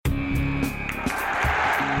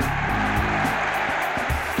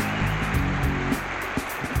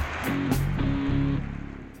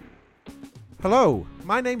Hello,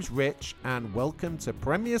 my name's Rich and welcome to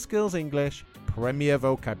Premier Skills English Premier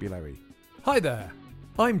Vocabulary. Hi there,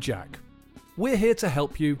 I'm Jack. We're here to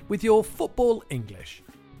help you with your football English.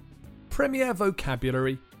 Premier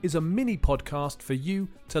Vocabulary is a mini podcast for you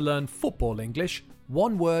to learn football English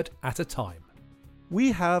one word at a time.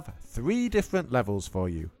 We have 3 different levels for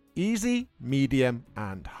you: easy, medium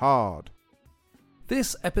and hard.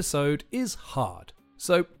 This episode is hard,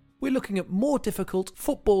 so we're looking at more difficult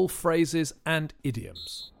football phrases and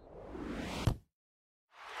idioms.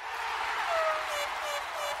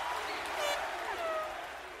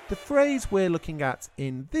 The phrase we're looking at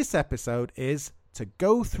in this episode is to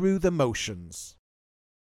go through the motions.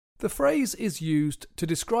 The phrase is used to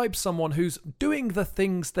describe someone who's doing the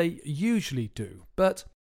things they usually do, but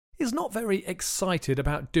is not very excited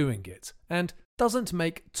about doing it and doesn't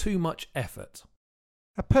make too much effort.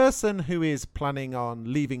 A person who is planning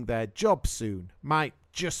on leaving their job soon might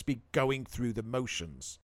just be going through the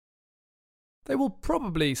motions. They will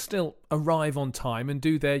probably still arrive on time and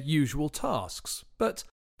do their usual tasks, but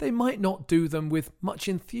they might not do them with much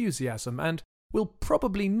enthusiasm and will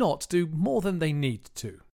probably not do more than they need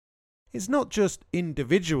to. It's not just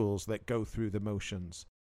individuals that go through the motions.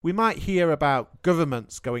 We might hear about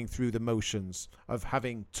governments going through the motions of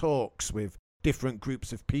having talks with different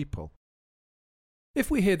groups of people. If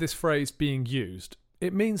we hear this phrase being used,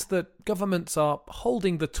 it means that governments are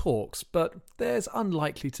holding the talks, but there's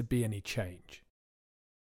unlikely to be any change.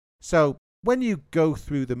 So, when you go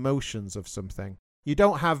through the motions of something, you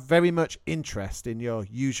don't have very much interest in your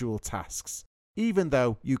usual tasks, even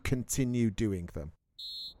though you continue doing them.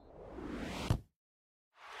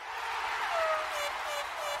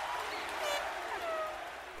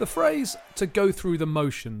 The phrase to go through the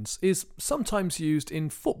motions is sometimes used in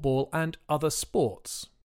football and other sports.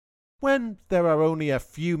 When there are only a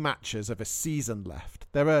few matches of a season left,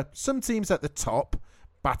 there are some teams at the top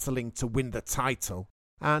battling to win the title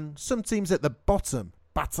and some teams at the bottom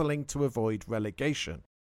battling to avoid relegation.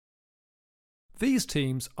 These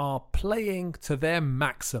teams are playing to their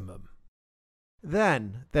maximum.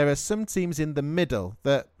 Then there are some teams in the middle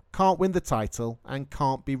that can't win the title and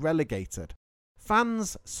can't be relegated.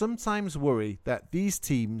 Fans sometimes worry that these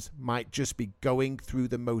teams might just be going through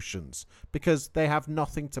the motions because they have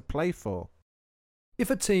nothing to play for. If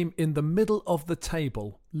a team in the middle of the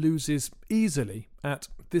table loses easily at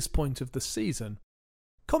this point of the season,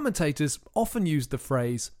 commentators often use the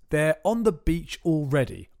phrase, "they're on the beach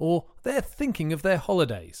already," or "they're thinking of their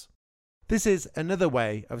holidays." This is another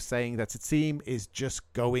way of saying that a team is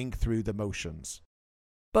just going through the motions.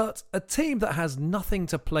 But a team that has nothing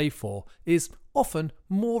to play for is often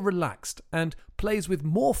more relaxed and plays with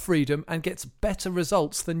more freedom and gets better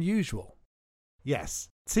results than usual. Yes,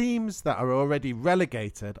 teams that are already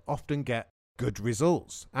relegated often get good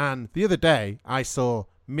results. And the other day I saw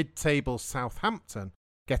mid-table Southampton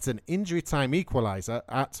get an injury time equaliser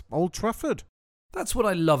at Old Trafford. That's what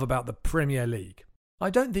I love about the Premier League. I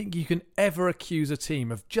don't think you can ever accuse a team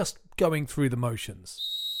of just going through the motions.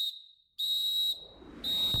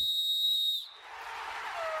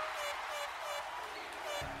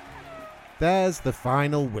 There's the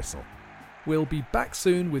final whistle. We'll be back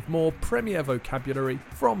soon with more Premier Vocabulary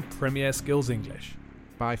from Premier Skills English.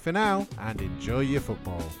 Bye for now and enjoy your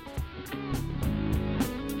football.